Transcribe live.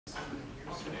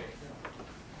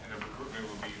And the recruitment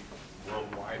will be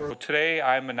worldwide. So today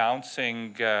I'm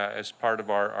announcing as part of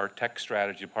our tech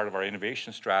strategy, part of our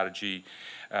innovation strategy,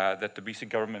 that the BC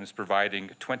government is providing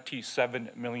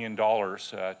 $27 million to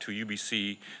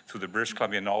UBC through the British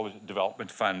Columbia Knowledge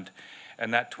Development Fund.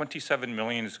 And that $27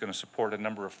 million is going to support a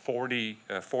number of 40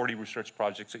 research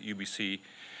projects at UBC.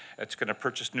 It's going to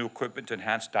purchase new equipment to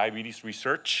enhance diabetes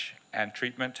research and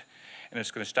treatment. And it's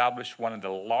going to establish one of the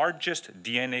largest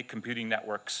DNA computing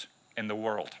networks in the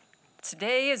world.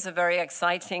 Today is a very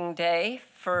exciting day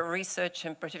for research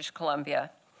in British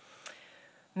Columbia.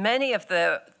 Many of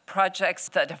the projects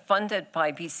that are funded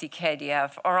by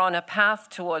BCKDF are on a path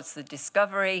towards the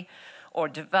discovery or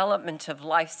development of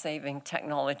life-saving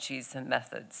technologies and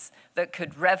methods that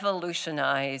could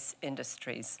revolutionize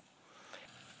industries.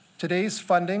 Today's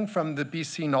funding from the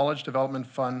BC Knowledge Development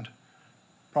Fund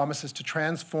promises to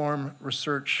transform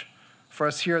research for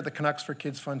us here at the Canucks for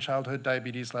Kids Fund Childhood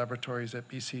Diabetes Laboratories at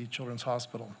BC Children's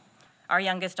Hospital. Our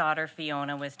youngest daughter,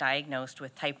 Fiona, was diagnosed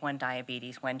with type 1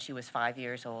 diabetes when she was 5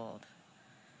 years old.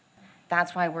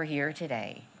 That's why we're here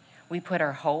today. We put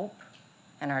our hope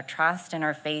and our trust and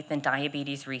our faith in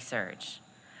diabetes research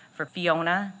for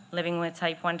Fiona living with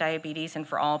type 1 diabetes and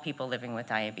for all people living with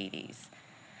diabetes,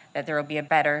 that there will be a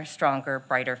better, stronger,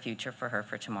 brighter future for her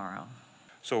for tomorrow.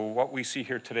 So what we see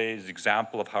here today is an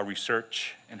example of how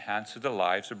research enhances the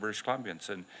lives of British Columbians,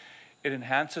 and it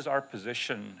enhances our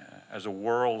position as a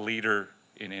world leader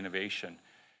in innovation.